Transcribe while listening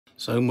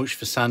So much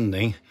for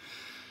sanding.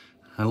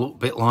 I look a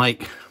bit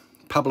like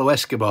Pablo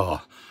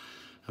Escobar.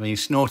 I mean,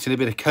 snorting a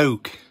bit of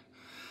coke.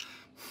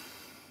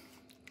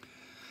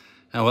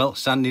 Oh well,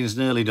 sanding's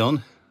nearly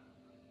done.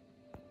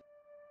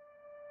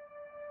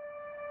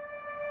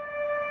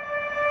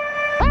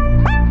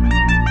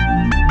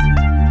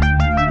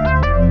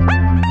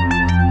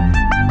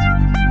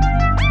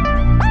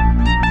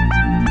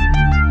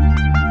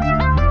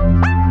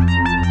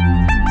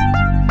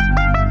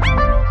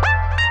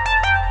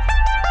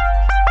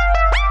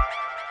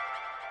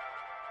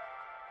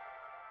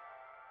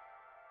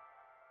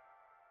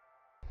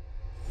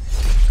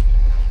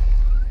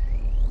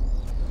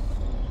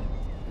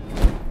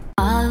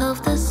 All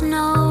of the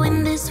snow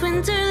in this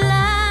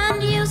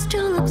winterland used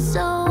to look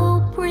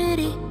so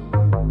pretty,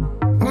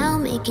 now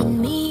making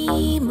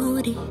me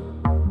moody.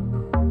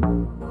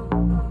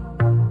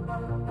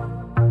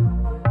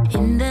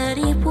 In the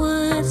deep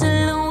woods,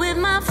 alone with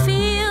my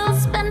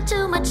fields, spent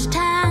too much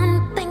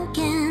time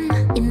thinking,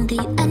 in the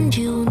end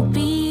you'll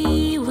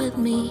be with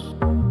me.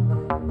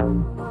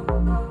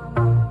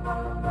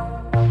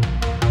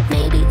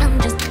 Maybe I'm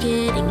just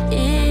getting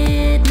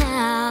it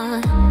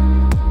now.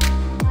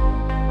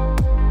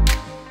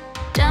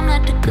 Time I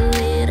took a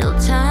little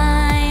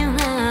time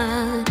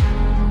out.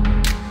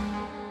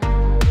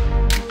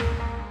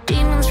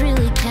 Demons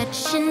really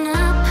catching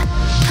up.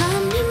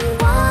 Honey,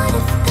 what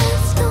if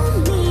there's no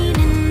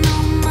meaning?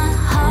 Oh, my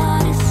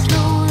heart is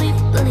slowly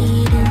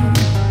bleeding.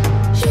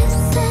 You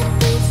said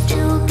we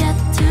still got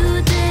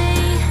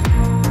today.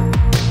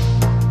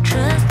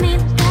 Trust me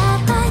that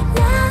right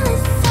now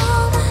is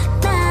all that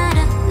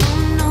matters.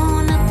 No,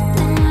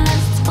 nothing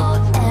lasts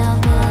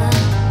forever.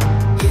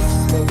 Is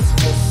this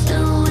just a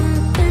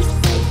winter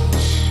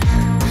stage?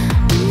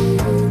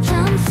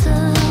 Sounds so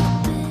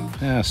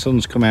big.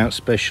 Sun's come out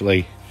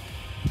specially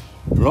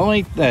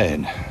right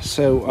then,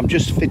 so I'm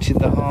just fitting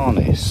the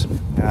harness.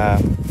 The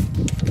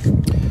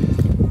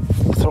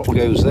throttle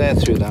goes there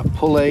through that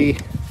pulley.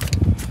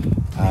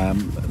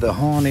 The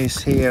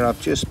harness here,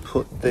 I've just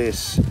put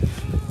this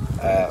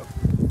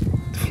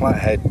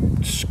flathead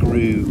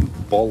screw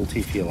bolt,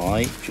 if you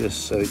like,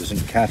 just so it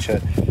doesn't catch.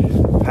 A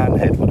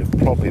panhead would have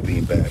probably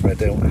been better, but I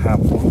don't have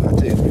one. I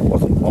did, it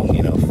wasn't long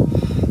enough.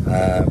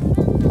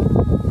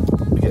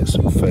 Get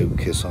some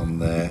focus on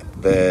there.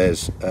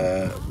 There's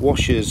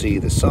washers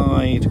either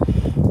side,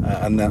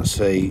 and that's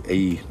a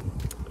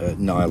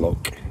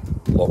nylock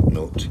lock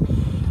nut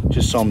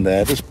just on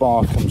there. This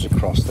bar comes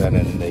across then,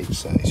 and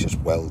it's just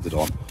welded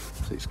on,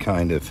 so it's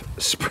kind of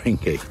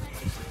springy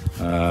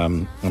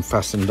and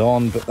fastened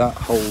on, but that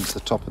holds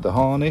the top of the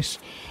harness.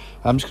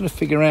 I'm just going to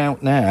figure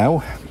out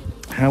now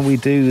how we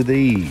do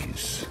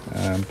these.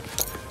 I've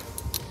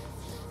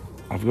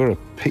got a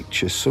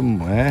picture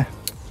somewhere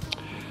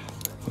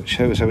which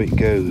shows how it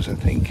goes. I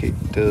think it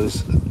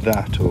does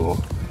that, or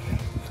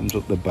comes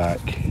up the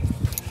back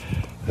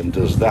and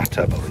does that,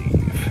 I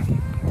believe.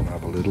 I'll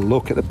have a little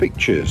look at the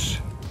pictures.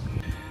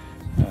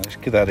 Let's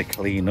give that a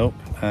clean up.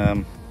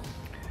 I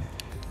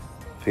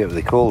forget what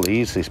they call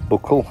these, this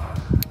buckle,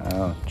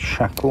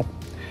 shackle.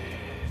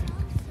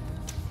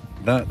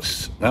 That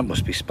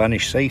must be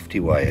Spanish safety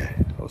wire.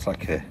 Looks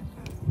like a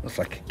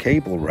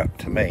cable wrap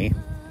to me.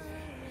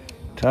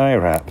 Tie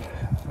wrap.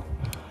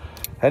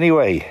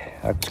 Anyway,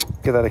 I'll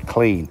give that a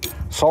clean.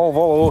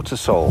 Solvol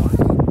Autosol.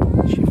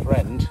 It's your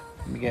friend.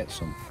 Let me get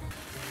some.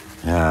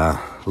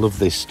 Love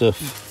this stuff.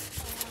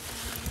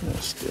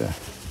 Just,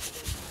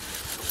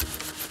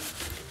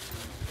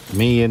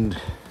 me and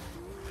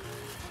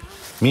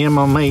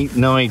my mate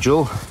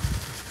Nigel,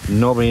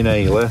 Nobby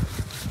Naylor,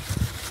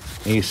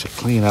 used to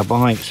clean our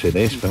bikes with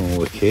this when we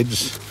were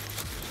kids.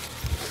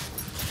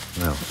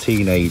 Well,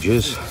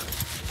 teenagers.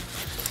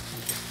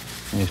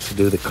 I used to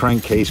do the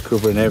crankcase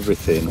cover and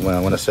everything.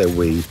 Well, when I say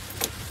we,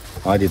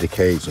 I did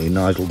occasionally.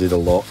 Nigel did a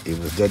lot. He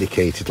was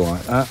dedicated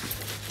like that.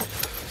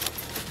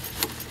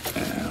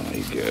 There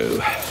we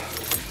go.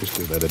 Just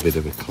give that a bit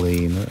of a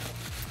clean.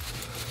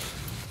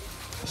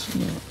 That's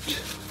not.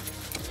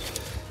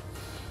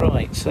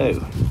 Right,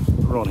 so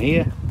we're on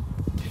here.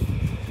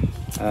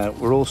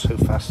 We're also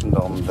fastened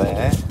on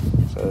there.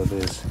 So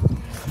there's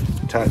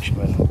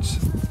attachments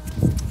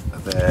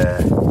there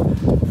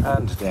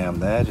and down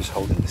there, just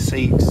holding the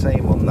seat.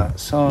 Same on that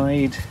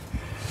side.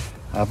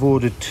 I've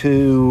ordered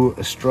 2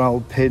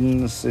 Astral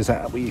pins. Is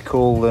that what you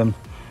call them?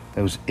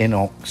 Those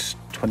inox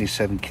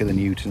 27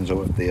 kilonewtons or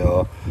what they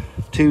are.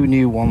 2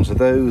 new ones of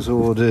those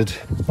ordered.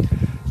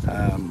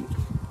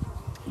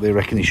 They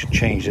reckon you should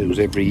change those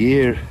every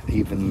year,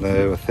 even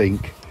though I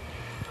think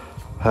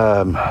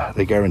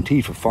they're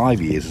guaranteed for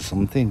 5 years or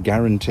something.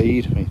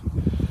 Guaranteed. I mean,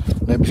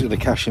 nobody's going to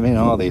cash them in,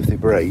 are they, if they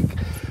break?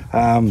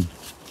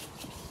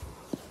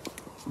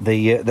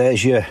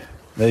 There's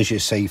your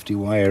safety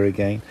wire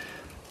again.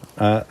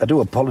 I do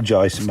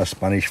apologise to my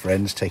Spanish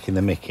friends taking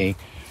the mickey,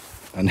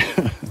 and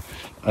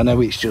I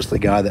know it's just the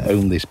guy that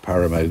owned this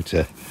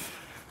Paramotor.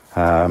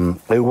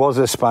 It was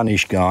a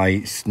Spanish guy.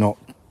 It's not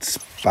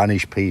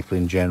Spanish people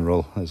in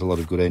general. There's a lot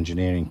of good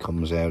engineering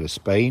comes out of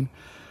Spain,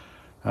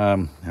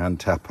 and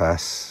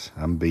tapas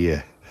and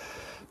beer.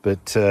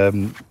 But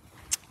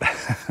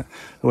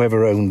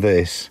whoever owned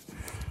this,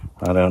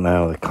 I don't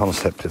know, the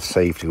concept of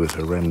safety was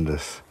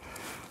horrendous.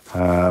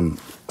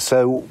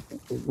 So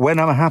when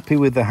I'm happy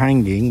with the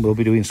hanging, we'll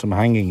be doing some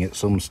hanging at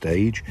some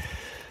stage.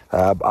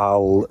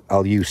 I'll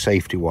use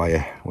safety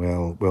wire.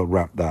 We'll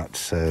wrap that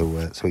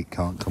so it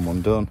can't come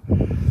undone.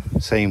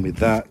 Same with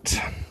that.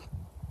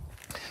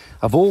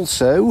 I've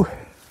also,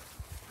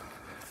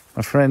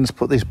 my friends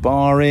put this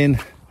bar in.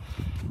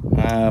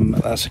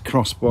 That's a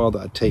crossbar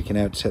that I'd taken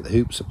out to set the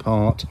hoops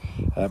apart.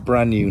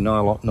 Brand new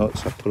nylon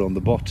nuts I've put on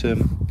the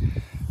bottom,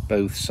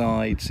 both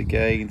sides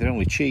again. They're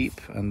only cheap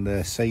and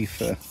they're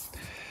safer.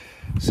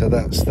 So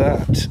that's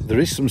that. There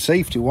is some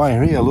safety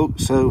wire here, look,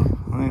 so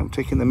I'm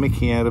taking the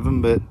mickey out of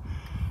them, but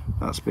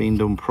that's been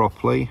done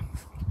properly.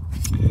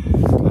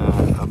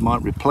 I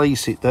might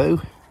replace it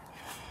though,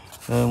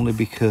 only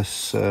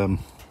because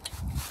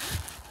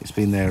it's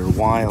been there a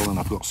while and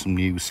I've got some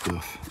new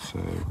stuff, so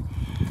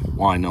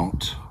why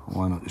not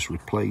just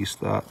replace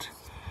that.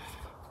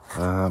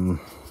 All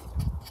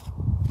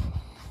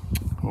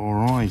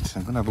right,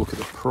 I'm gonna have a look at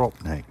the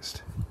prop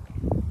next.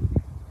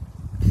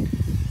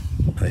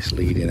 This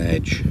leading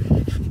edge.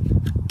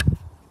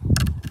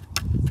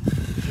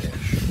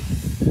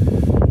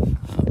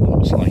 That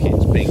looks like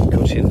it's been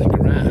cut in the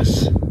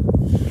grass.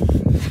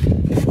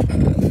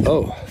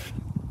 Oh.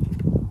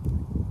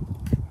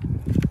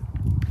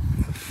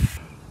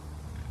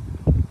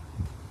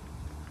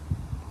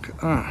 Look at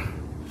that.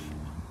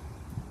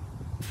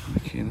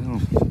 Fucking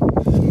hell.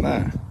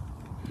 That.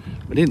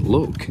 We didn't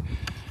look.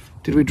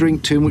 Did we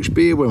drink too much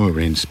beer when we were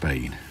in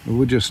Spain? We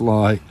were just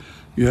like,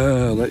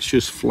 yeah, let's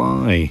just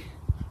fly.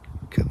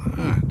 Look at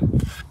that.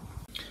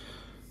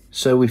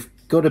 So we've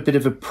got a bit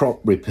of a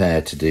prop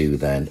repair to do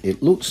then.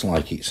 It looks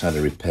like it's had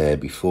a repair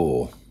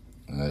before.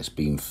 It's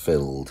been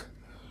filled.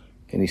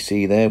 Can you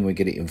see there when we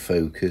get it in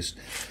focus?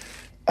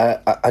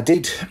 I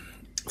did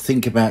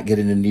think about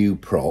getting a new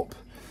prop.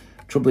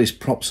 Trouble is,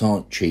 props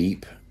aren't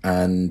cheap,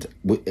 and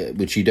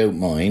which you don't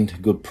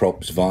mind. Good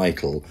prop's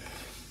vital.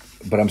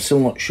 But I'm still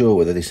not sure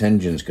whether this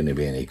engine's going to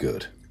be any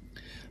good.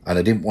 And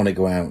I didn't want to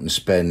go out and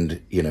spend,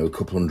 you know, a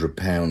couple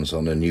 £100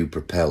 on a new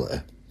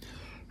propeller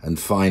and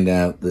find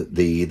out that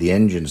the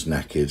engine's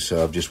knackered,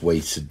 so I've just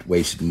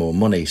wasted more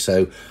money.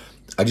 So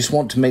I just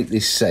want to make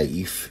this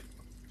safe,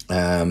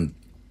 so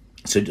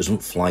it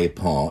doesn't fly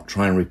apart,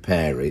 try and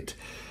repair it,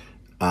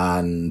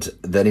 and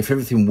then if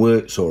everything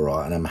works all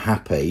right and I'm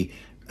happy,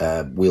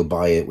 we'll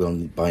buy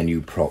a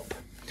new prop.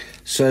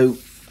 So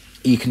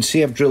you can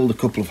see I've drilled a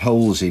couple of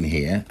holes in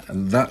here,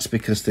 and that's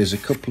because there's a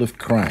couple of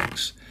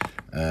cracks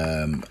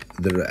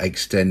that are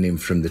extending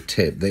from the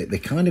tip. They're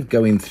kind of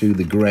going through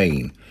the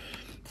grain.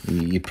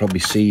 You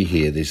probably see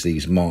here there's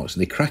these marks,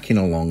 and they're cracking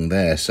along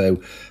there.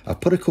 So I've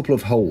put a couple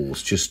of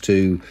holes just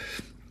to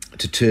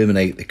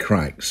terminate the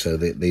cracks so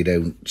that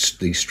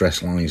these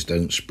stress lines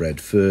don't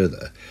spread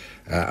further.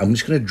 I'm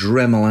just going to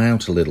Dremel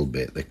out a little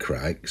bit the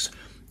cracks,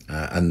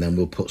 and then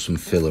we'll put some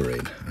filler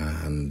in,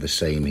 and the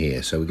same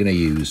here. So we're going to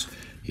use,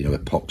 you know,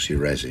 epoxy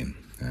resin,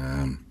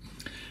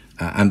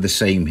 and the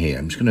same here.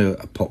 I'm just going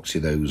to epoxy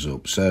those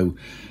up. So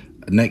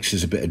next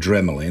is a bit of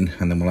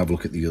Dremeling, and then we'll have a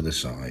look at the other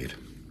side.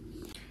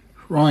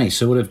 Right,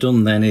 so what I've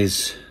done then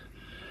is,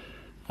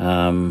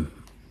 well,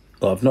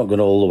 I've not gone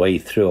all the way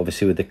through,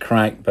 obviously, with the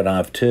crack, but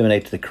I've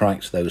terminated the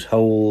cracks of those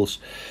holes,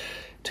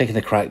 taken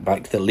the crack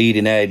back to the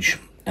leading edge,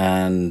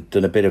 and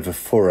done a bit of a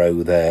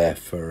furrow there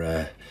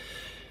for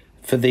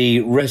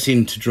the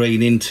resin to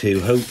drain into.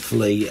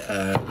 Hopefully,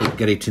 we'll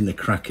get it in the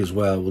crack as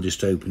well. We'll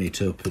just open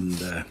it up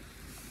and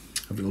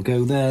it'll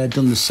go there.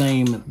 Done the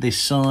same at this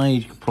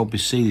side. You can probably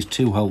see there's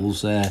two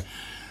holes there.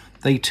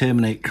 They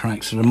terminate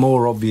cracks that are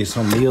more obvious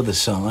on the other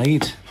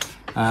side,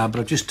 but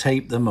I've just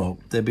taped them up.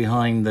 They're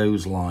behind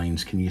those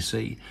lines, can you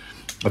see?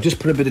 I've just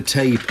put a bit of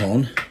tape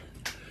on,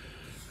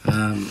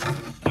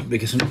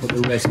 because I'm put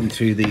the resin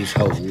through these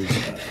holes.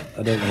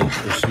 I don't want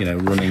it just, you know,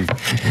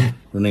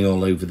 running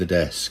all over the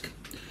desk.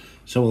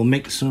 So we'll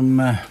mix some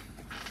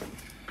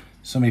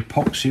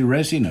epoxy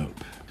resin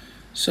up.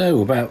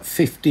 So about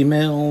 50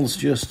 mils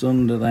just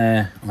under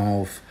there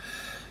of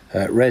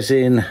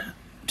resin,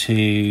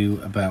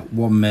 to about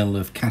 1 mil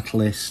of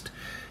catalyst.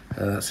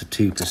 That's a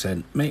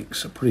 2%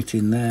 mix. I'll put it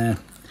in there.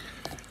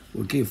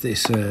 We'll give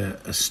this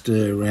a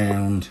stir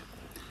round.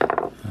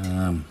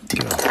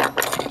 Get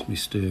my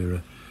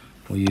stirrer.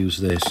 We'll use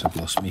this. I've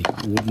lost my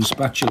wooden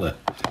spatula.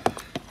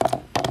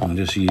 I'll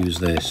just use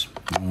this.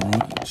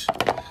 Alright.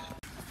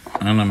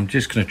 And I'm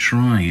just going to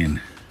try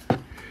and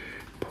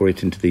pour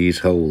it into these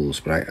holes,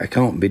 but I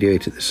can't video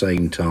it at the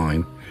same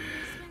time.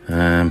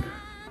 Probably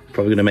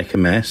going to make a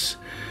mess.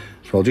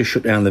 So I'll just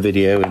shut down the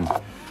video and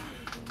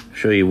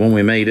show you one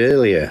we made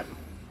earlier.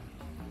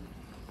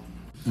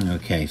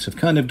 Okay, so I've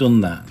kind of done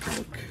that,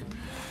 look.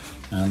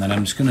 And then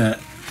I'm just going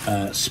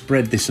to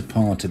spread this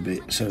apart a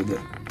bit so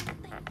that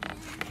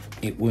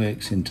it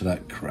works into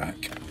that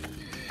crack.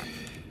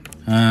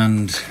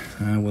 And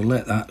we'll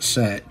let that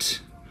set.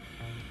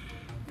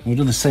 We've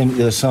done the same at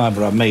the other side,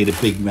 but I've made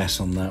a big mess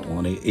on that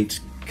one. It's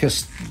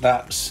because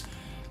that's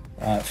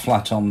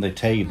flat on the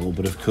table,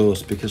 but of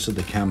course because of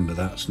the camber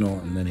that's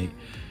not, and then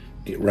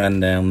it ran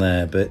down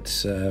there,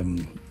 but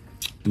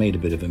made a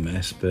bit of a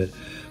mess. But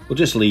we'll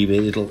just leave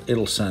it,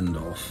 it'll sand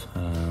off.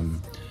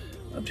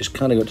 I've just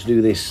kind of got to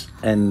do this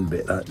end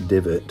bit, that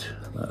divot.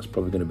 That's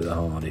probably going to be the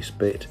hardest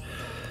bit.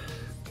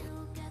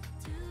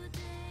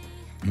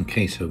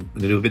 Okay, so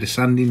we'll do a bit of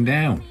sanding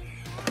down.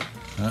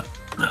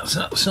 That's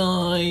that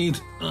side.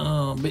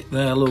 Oh, a bit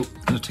there, look.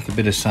 I'll take a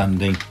bit of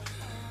sanding.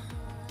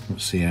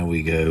 Let's see how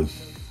we go.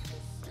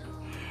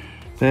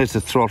 There's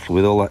the throttle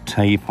with all that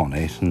tape on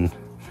it, and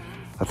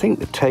I think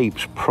the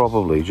tape's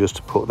probably just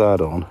to put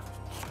that on.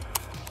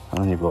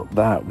 And you've got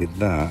that with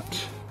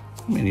that.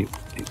 I mean,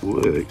 it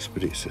works,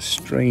 but it's the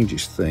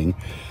strangest thing.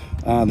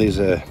 There's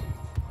a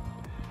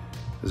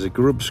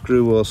grub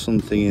screw or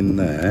something in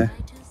there,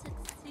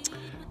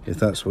 if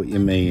that's what you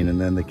mean, and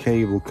then the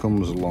cable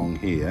comes along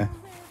here,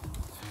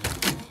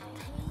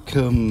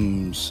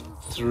 comes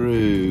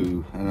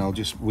through, and I'll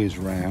just whiz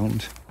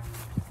round.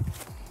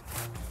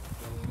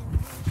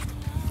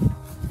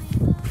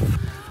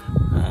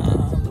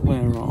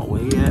 Where are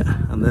we? Yeah,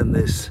 and then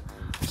there's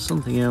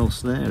something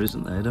else there,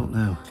 isn't there? I don't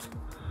know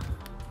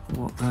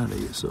what that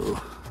is. So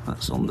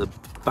that's on the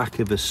back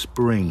of a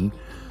spring,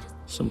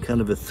 some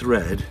kind of a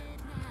thread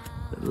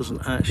that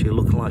doesn't actually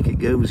look like it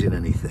goes in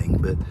anything,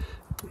 but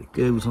it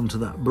goes onto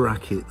that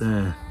bracket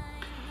there.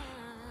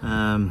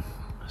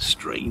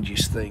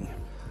 Strangest thing.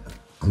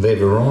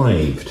 They've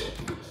arrived.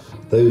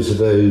 Those are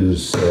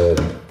those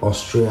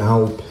Austria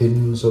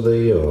Alpins, are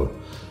they? Or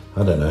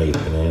I don't know how you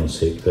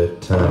pronounce it,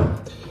 but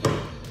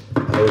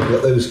we've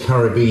got those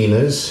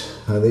carabiners.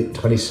 I think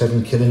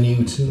 27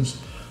 kilonewtons,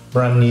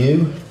 brand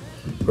new,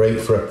 great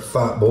for a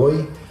fat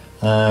boy.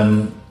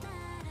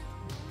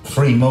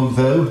 Free mug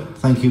though,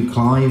 thank you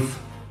Clive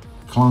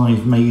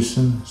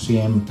Mason,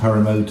 CM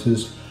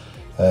Paramotors,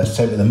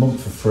 sent me the mug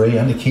for free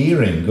and a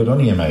keyring, good on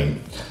you mate.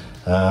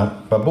 I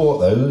bought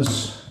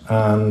those,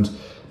 and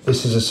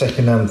this is a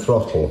second-hand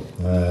throttle.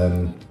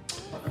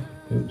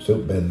 Oops,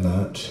 don't bend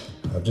that.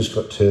 I've just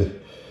got to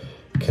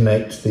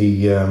connect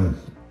the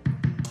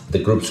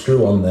grub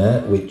screw on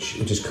there,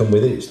 which just come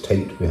with it. It's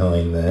taped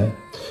behind there.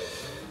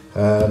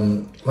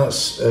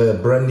 That's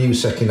brand new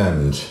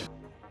second-hand.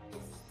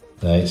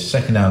 It's a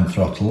second-hand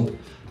throttle.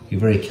 He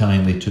very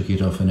kindly took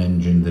it off an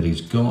engine that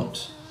he's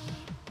got,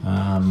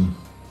 and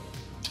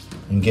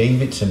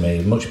gave it to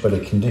me. Much better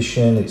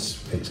condition.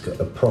 It's got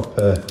a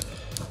proper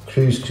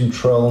cruise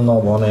control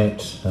knob on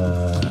it,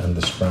 and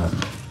the strap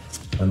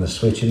and the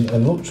switch,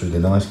 and looked really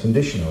nice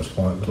condition. I was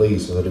quite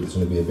pleased. I thought it was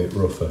going to be a bit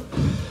rougher.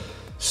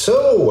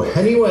 So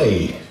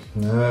anyway,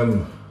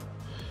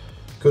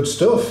 good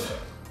stuff.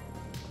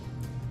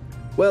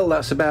 Well,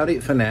 that's about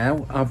it for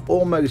now. I've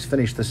almost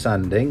finished the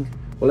sanding.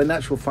 Well, in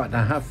actual fact,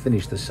 I have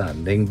finished the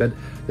sanding, but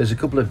there's a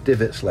couple of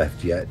divots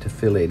left yet to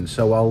fill in.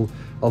 So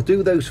I'll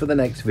do those for the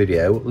next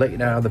video, let you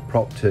know how the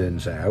prop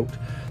turns out,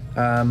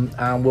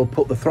 and we'll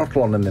put the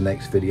throttle on in the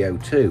next video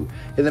too.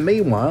 In the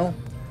meanwhile,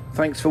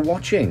 thanks for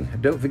watching.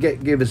 Don't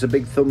forget, give us a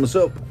big thumbs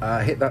up,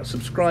 hit that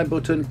subscribe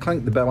button,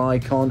 clank the bell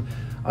icon,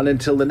 and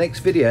until the next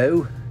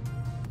video,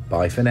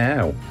 bye for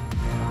now.